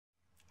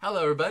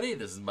Hello everybody,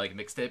 this is Mike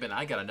Mixtape and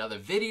I got another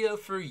video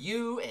for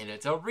you and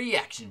it's a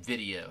reaction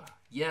video.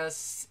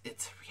 Yes,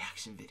 it's a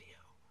reaction video.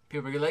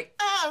 People are like,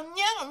 oh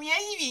no,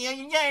 everybody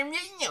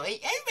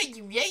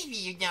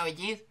reaction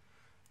nowadays.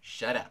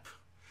 Shut up.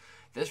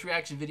 This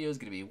reaction video is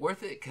going to be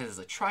worth it because it's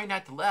a try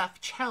not to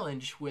laugh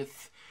challenge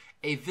with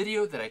a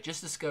video that I just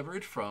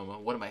discovered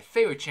from one of my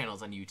favorite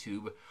channels on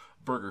YouTube,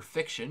 Burger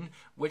Fiction,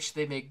 which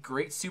they make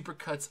great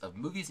supercuts of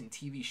movies and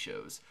TV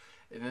shows.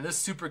 And then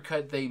this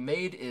supercut they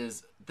made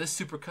is, this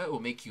supercut will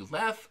make you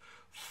laugh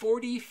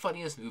 40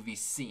 funniest movie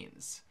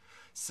scenes.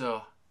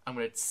 So I'm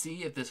going to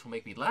see if this will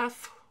make me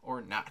laugh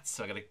or not.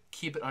 So I got to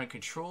keep it under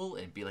control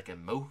and be like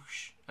an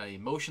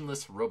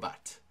emotionless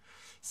robot.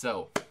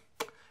 So,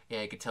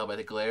 yeah, you can tell by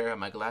the glare on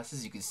my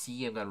glasses, you can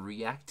see I'm going to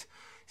react.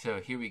 So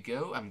here we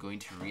go. I'm going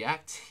to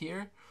react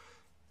here.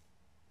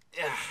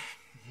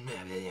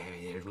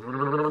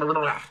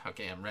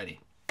 Okay, I'm ready.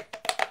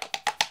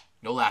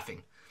 No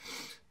laughing.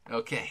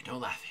 Okay, no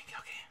laughing.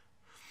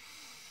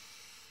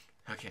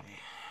 Okay.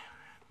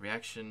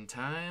 Reaction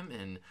time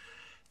in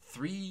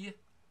 3,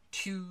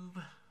 2,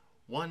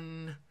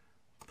 1,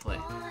 play.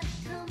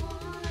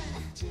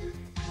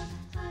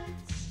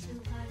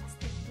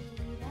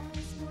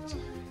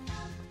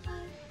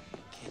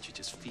 Can't you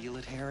just feel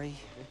it, Harry?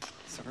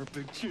 It's our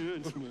big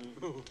chance, man.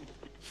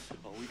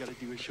 All we gotta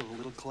do is show a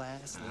little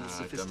class, a little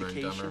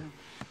sophistication, dumber and dumber.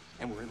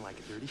 And we're in like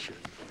a dirty shirt.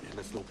 And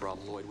that's no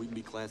problem, Lloyd. We can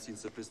be classy and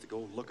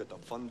sophisticated. Look at the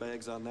fun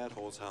bags on that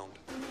hose hound.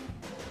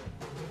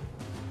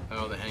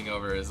 Oh, The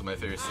Hangover is my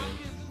favorite scene.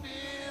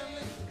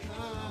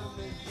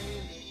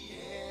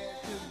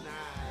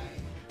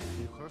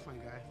 You're a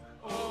horrifying guy.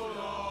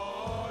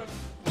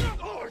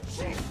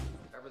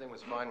 Everything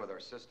was fine with our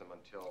system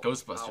until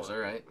Ghostbusters, all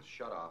right. was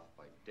shut off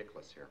by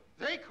Dickless here.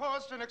 They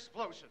caused an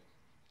explosion.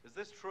 Is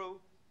this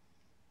true?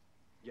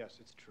 Yes,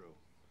 it's true.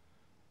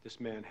 This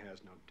man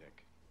has no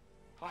dick.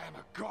 I am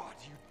a god,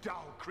 you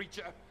dull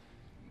creature.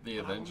 The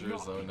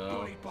Avengers, oh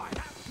no.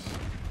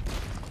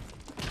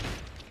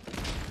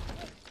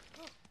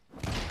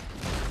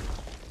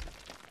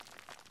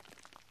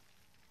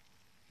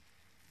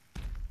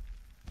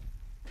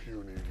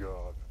 Puny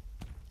god.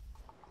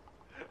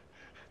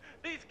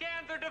 These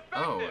cans are defective.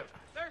 Oh,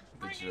 They're the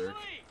springing jerk.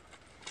 leaks.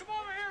 Come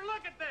over here,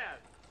 look at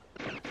that.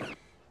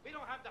 We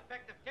don't have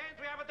defective cans,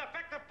 we have a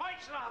defective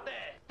pipe slot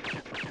there.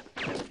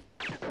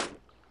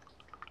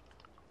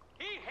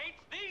 He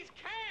hates these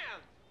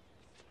cans.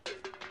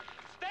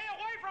 Stay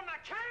away from the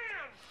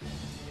cans.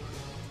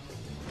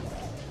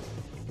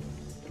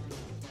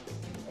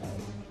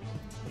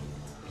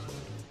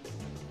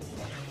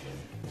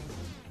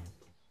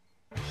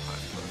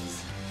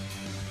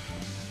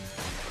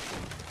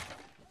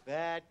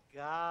 That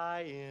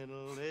guy in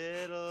a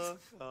little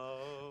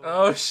coat.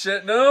 Oh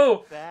shit,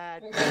 no!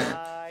 That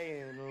guy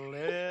in a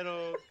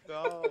little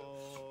coat.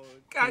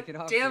 God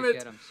damn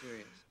it! I'm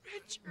serious.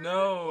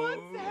 No!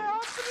 What's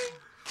happening?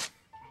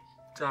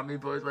 Tommy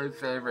Boy's my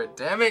favorite.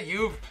 Damn it,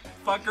 you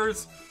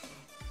fuckers!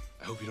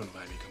 I hope you don't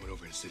mind me coming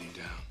over and sitting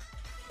down.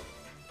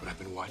 But I've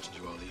been watching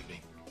you all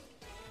evening.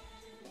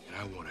 And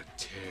I want to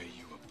tear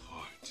you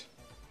apart.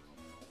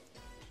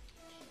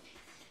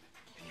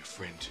 And your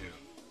friend, too.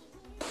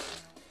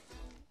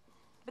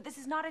 But this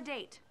is not a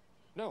date.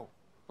 No,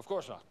 of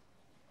course not.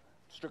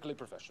 Strictly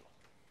professional.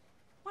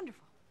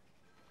 Wonderful.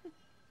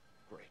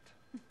 Great.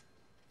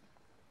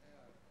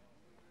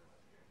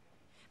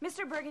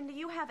 Mr. Burgundy,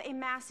 you have a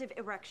massive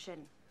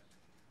erection.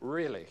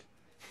 Really?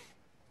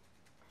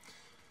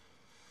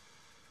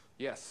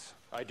 Yes,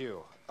 I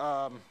do.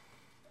 I'm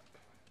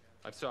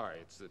sorry,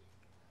 it's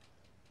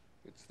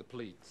the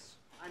pleats.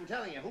 I'm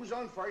telling you, who's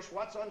on first,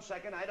 what's on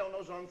second, I don't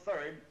know's on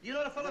third. Do you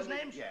know the fellow's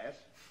names? Yes.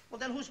 Well,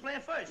 then who's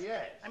playing first?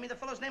 Yes. I mean the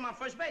fellow's name on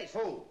first base.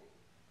 Who?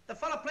 The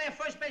fellow playing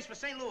first base for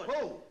St. Louis.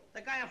 Who?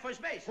 The guy on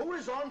first base. Who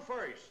is on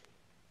first?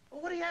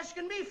 Well, what are you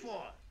asking me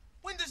for?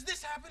 When does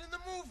this happen in the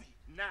movie?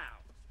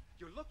 Now.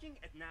 You're looking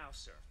at now,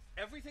 sir.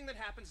 Everything that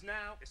happens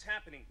now is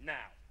happening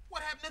now.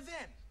 What happened to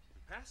then?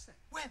 We passed that.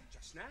 When?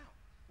 Just now.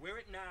 We're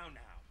at now.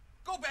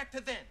 Go back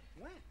to then.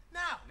 When?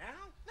 Now.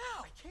 Now?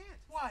 Now. I can't.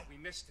 Why? We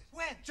missed it.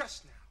 When?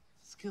 Just now.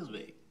 Excuse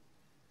me.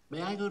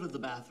 May I go to the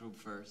bathroom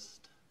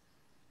first?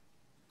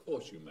 Of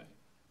course you may.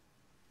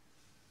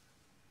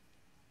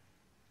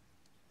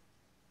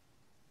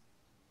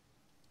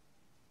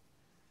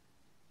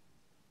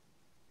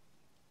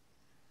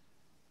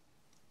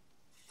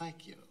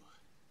 Thank you.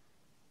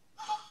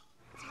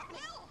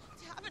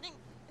 It's happening.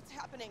 It's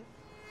happening.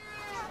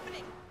 It's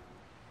happening.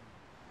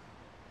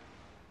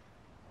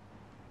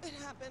 It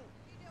happened.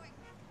 What are you doing?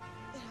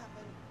 It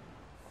happened.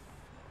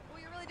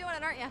 Well, you're really doing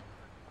it, aren't you?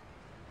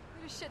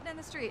 You're just shitting in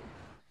the street.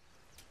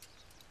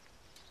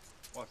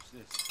 Watch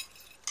this.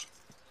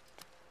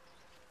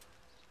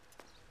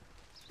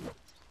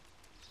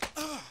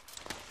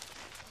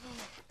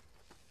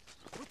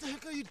 What the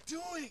heck are you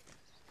doing?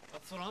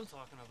 That's what I'm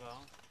talking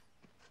about.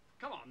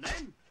 Come on,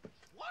 then.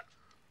 What?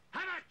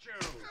 How about you?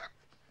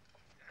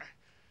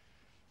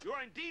 You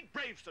are indeed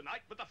brave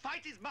tonight, but the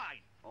fight is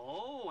mine.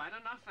 Oh, had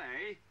enough,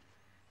 eh?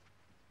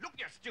 Look,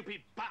 you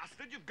stupid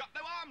bastard, you've got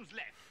no arms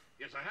left.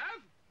 Yes, I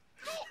have.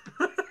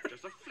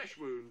 Just a flesh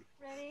wound.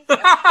 Ready? 1,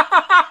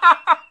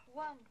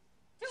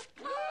 2.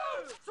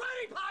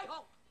 Freddy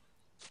Pyle!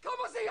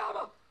 ¿Cómo se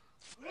llama?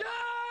 No,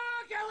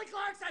 Kelly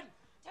Clarkson!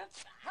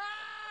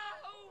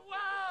 Oh,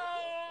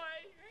 wow!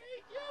 I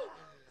hate you!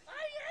 I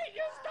hate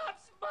you! Stop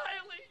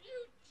smiling,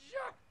 you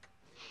jerk!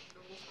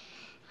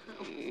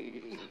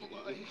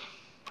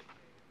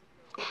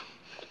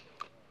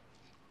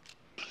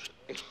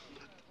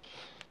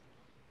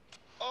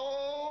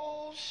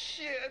 Oh,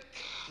 shit.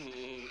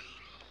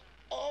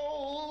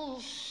 Oh,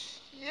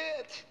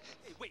 shit.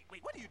 Hey, wait,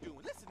 what are you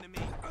doing? Listen to me.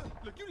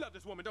 Look, you love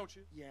this woman, don't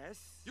you?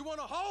 Yes. You want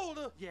to hold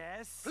her?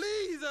 Yes.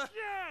 Please her?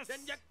 Yes. Then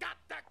you got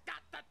to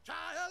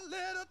try a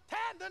little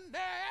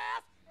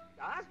tenderness.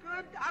 That's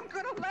good. I'm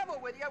gonna level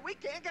with you. We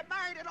can't get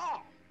married at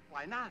all.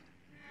 Why not?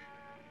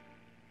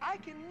 I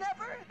can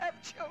never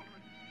have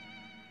children.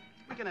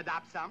 We can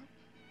adopt some.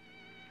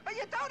 But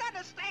you don't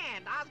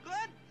understand,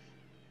 Osgood.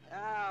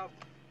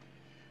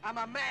 I'm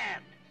a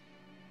man.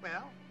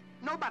 Well,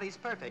 nobody's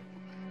perfect.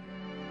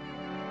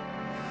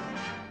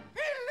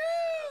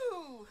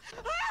 Hello!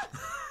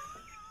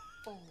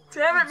 Oh,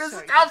 Damn it, I'm Mrs.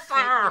 sorry.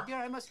 Doubtfire! Dear,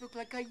 I must look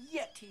like a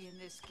yeti in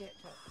this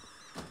getup.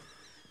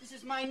 This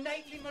is my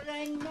nightly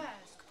meringue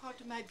mask,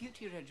 part of my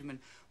beauty regimen.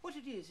 What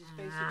it is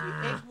basically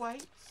egg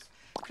whites,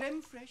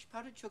 creme fraiche,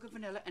 powdered sugar,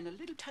 vanilla, and a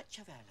little touch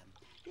of alum.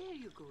 There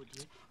you go,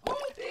 dear.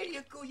 Oh, there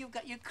you go. You've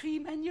got your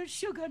cream and your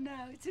sugar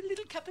now. It's a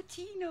little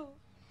cappuccino.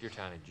 Your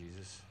tiny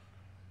Jesus,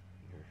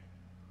 your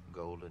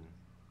golden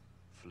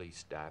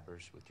fleece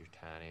diapers with your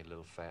tiny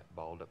little fat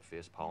balled up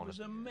fist pawing. He was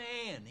a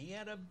man. He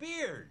had a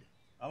beard.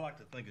 I like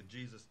to think of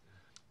Jesus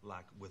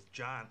like with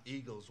giant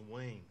eagle's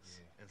wings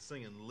and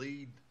singing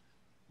lead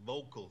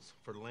vocals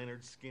for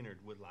Leonard Skinner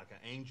with like an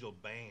angel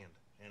band.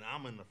 And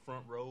I'm in the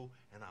front row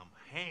and I'm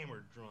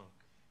hammered drunk.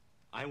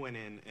 I went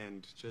in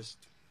and just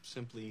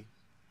simply,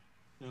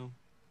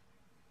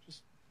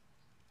 just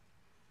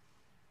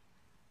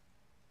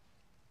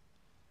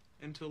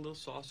into a little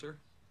saucer.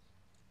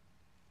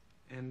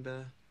 And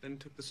then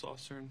took the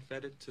saucer and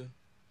fed it to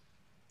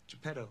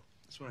Geppetto.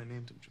 That's what I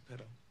named him,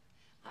 Geppetto.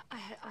 I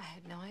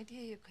had no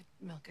idea you could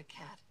milk a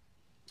cat.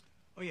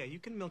 Oh yeah, you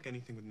can milk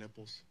anything with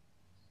nipples.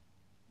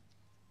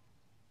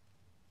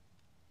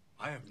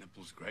 I have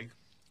nipples, Greg.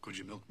 Could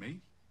you milk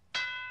me?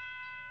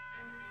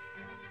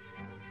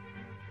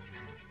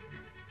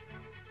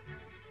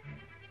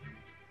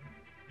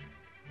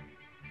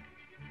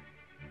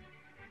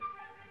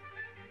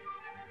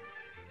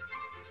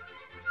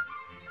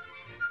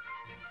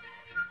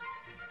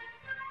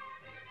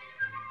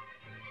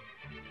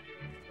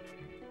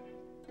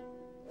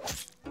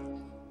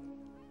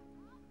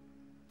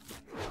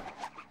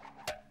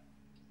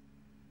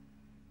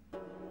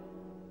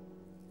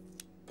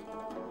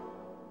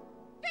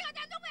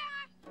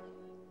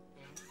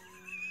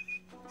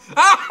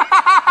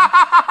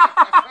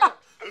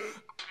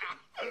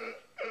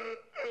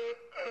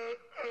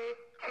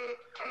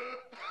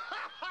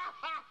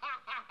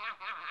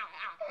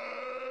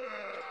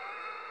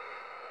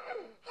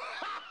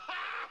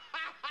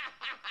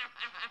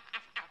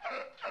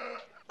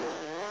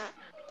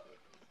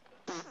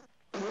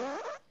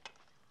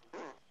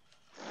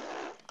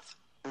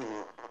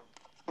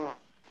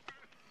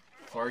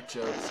 Fart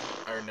jokes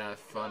are not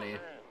funny.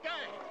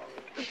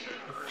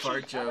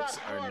 Fart jokes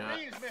are not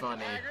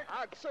funny.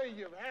 I'd say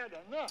you've had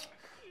enough.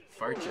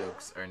 Fart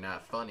jokes are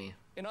not funny.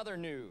 In other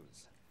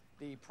news,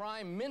 the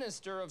Prime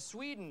Minister of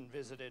Sweden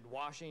visited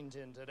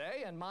Washington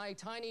today, and my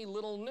tiny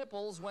little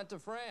nipples went to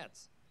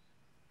France.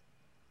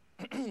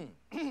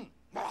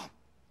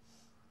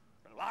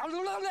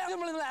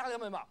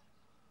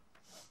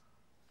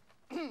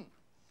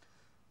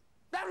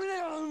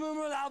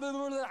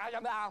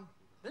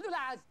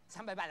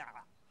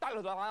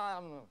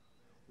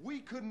 We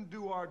couldn't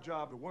do our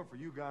job if it weren't for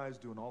you guys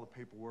doing all the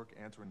paperwork,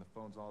 answering the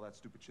phones, all that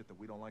stupid shit that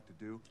we don't like to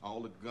do. All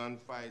the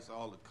gunfights,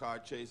 all the car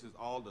chases,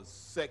 all the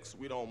sex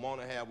we don't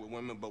want to have with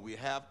women, but we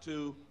have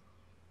to,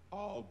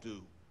 all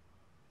due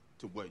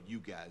to what you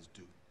guys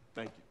do.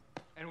 Thank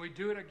you. And we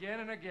do it again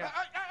and again.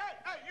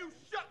 Hey, you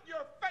shut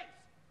your face!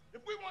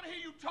 If we want to hear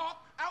you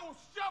talk, I will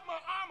shove my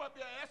arm up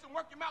your ass and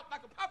work your mouth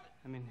like a puppet.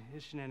 I mean,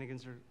 his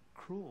shenanigans are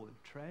cruel and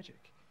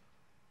tragic.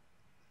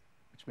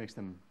 Which makes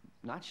them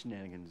not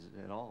shenanigans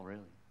at all,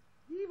 really.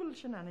 Evil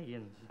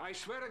shenanigans. I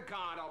swear to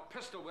God, I'll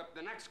pistol whip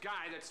the next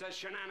guy that says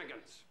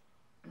shenanigans.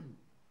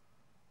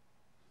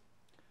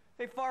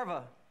 Hey,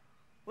 Farva,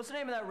 what's the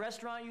name of that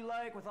restaurant you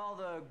like with all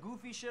the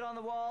goofy shit on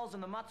the walls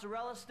and the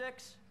mozzarella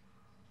sticks?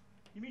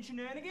 You mean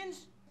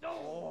shenanigans?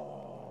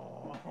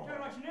 Oh. You're talking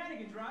about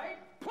shenanigans, right?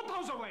 Put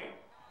those away!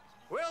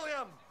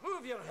 William,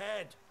 move your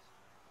head.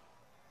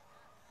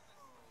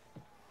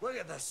 Look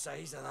at the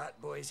size of that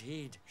boy's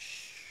head.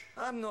 Shh.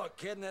 I'm not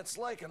kidding, it's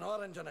like an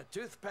orange on a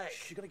toothpick.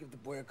 You gotta give the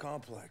boy a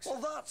complex. Well,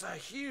 that's a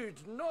huge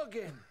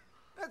noggin.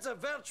 It's a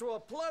virtual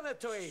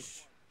planetoid.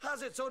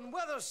 Has its own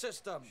weather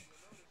system.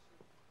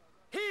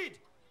 Heed,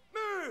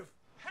 move!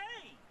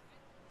 Hey,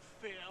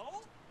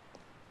 Phil?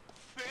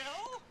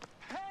 Phil?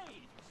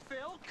 Hey,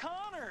 Phil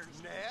Connors.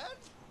 Ned?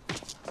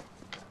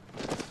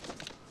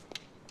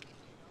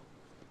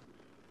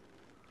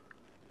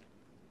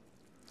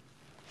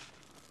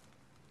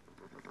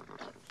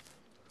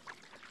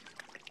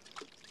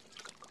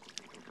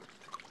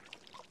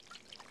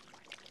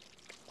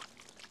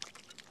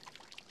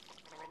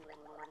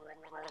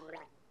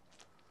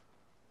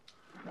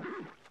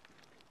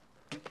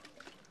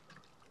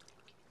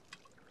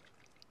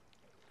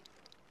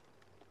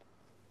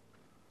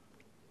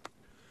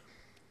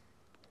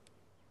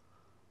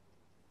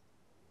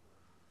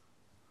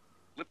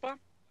 Lip balm?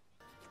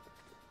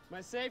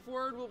 My safe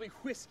word will be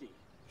whiskey.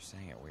 You're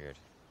saying it weird.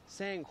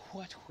 Saying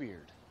what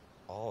weird?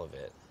 All of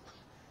it.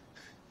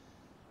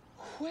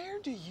 Where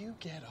do you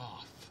get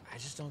off? I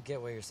just don't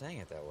get why you're saying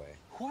it that way.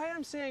 Why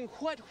I'm saying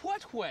what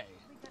way?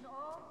 We can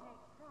all take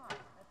pride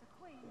that the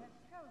Queen has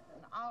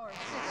chosen our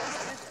city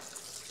visit.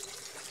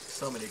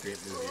 So many great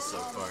movies so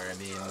far. I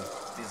mean,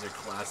 these are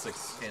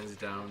classics, hands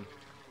down.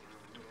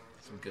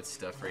 Some good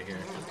stuff right here.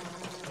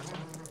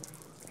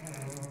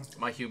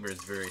 My humor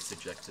is very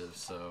subjective,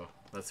 so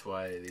that's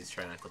why these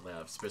try not to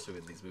laugh, especially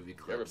with these movie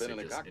clips. You ever been in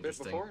a just cockpit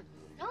interesting. before?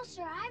 No,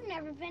 sir, I've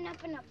never been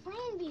up in a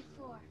plane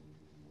before.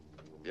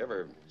 You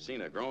ever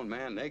seen a grown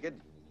man naked?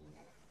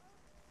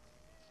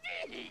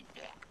 Mommy!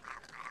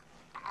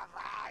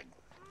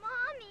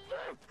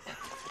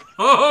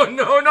 Oh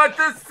no, not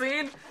this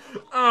scene!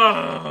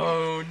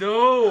 Oh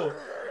no!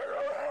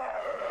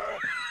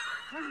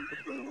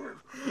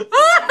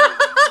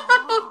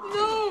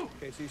 No!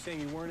 Okay, so you're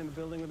saying you weren't in the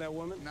building with that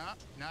woman? No,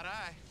 not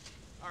I.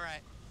 All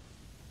right.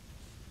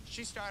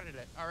 She started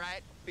it, all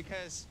right?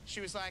 Because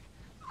she was like,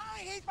 I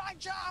hate my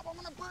job. I'm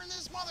gonna burn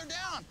this mother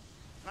down.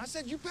 And I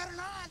said, you better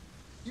not.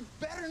 You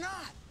better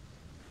not.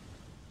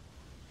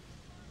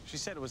 She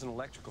said it was an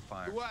electrical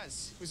fire. It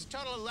was. It was a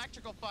total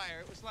electrical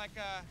fire. It was like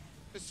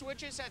the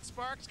switches had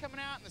sparks coming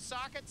out in the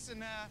sockets,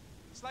 and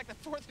it's like the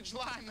 4th of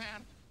July,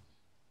 man.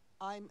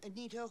 I'm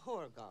Anita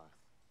Horgarth.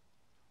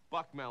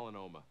 Buck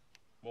melanoma.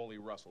 Molly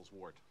Russell's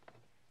wart.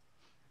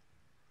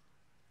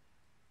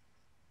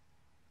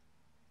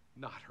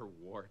 Not her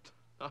wart.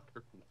 Not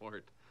her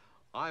wart.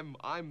 I'm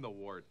the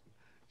wart.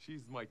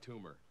 She's my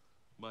tumor.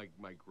 My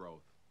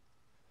growth.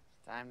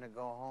 Time to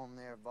go home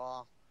there,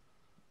 Ball.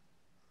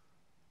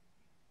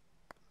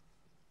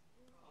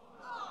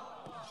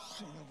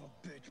 Son of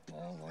a bitch,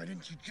 Ball. Why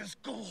didn't you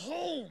just go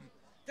home?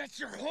 That's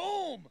your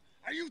home.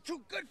 Are you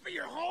too good for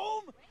your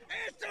home?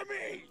 Answer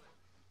me!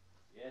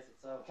 Yes,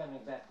 it's all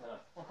coming back now.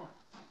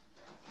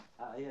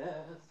 Ah,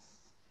 yes.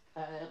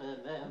 I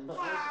remember.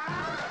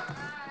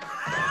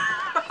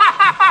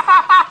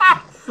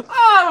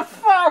 Oh,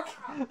 fuck!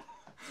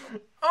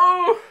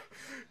 Oh!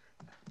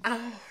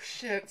 Oh,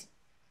 shit.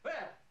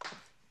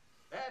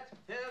 That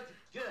felt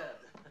good.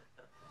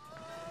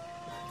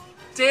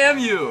 Damn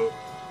you!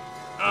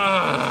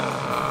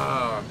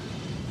 Ugh.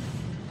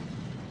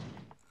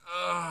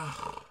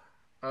 Ugh.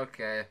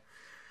 Okay.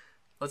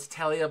 Let's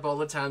tally up all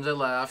the times I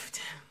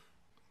laughed.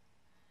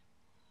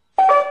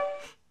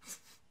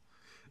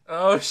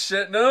 Oh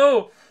shit,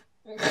 no!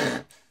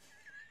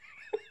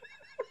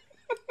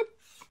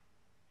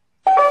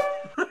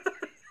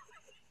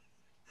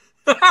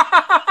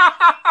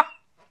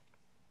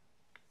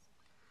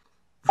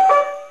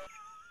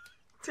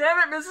 Damn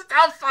it, Mrs.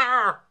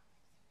 Doubtfire!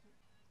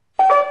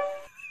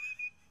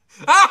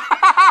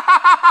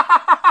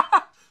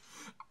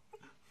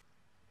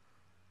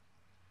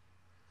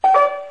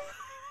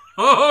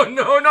 Oh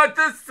no, not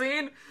this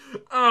scene!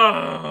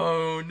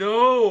 Oh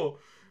no!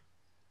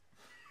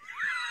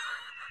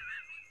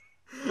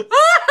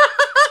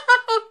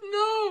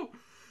 No!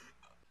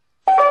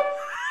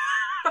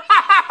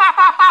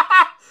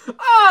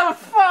 Oh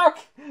fuck!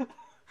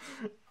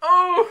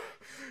 Oh!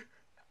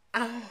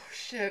 Oh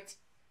shit!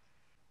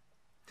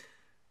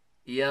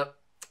 Yep,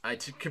 I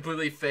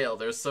completely failed.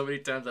 There's so many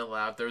times I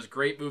laughed. There's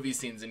great movie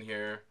scenes in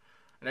here.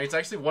 And it's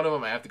actually one of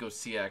them I have to go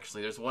see,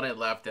 actually. There's one I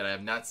left that I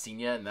have not seen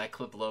yet, and that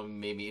clip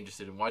alone made me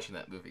interested in watching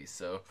that movie.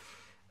 So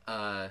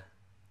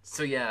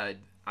yeah,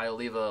 I'll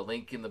leave a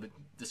link in the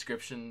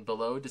description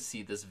below to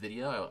see this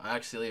video. I'll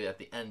actually leave it at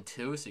the end,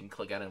 too, so you can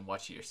click on it and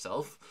watch it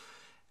yourself.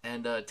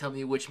 And tell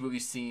me which movie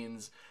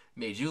scenes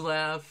made you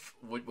laugh,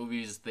 what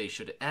movies they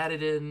should have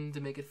added in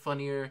to make it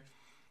funnier.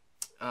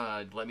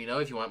 Let me know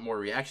if you want more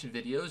reaction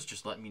videos.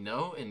 Just let me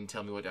know and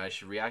tell me what I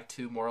should react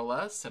to more or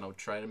less, and I'll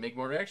try to make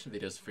more reaction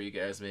videos for you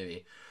guys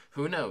maybe.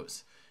 Who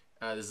knows?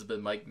 This has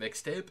been Mike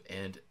Mixtape,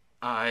 and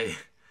I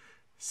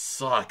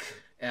suck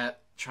at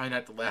trying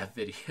not to laugh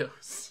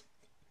videos.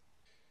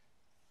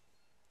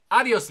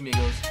 Adios,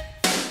 amigos.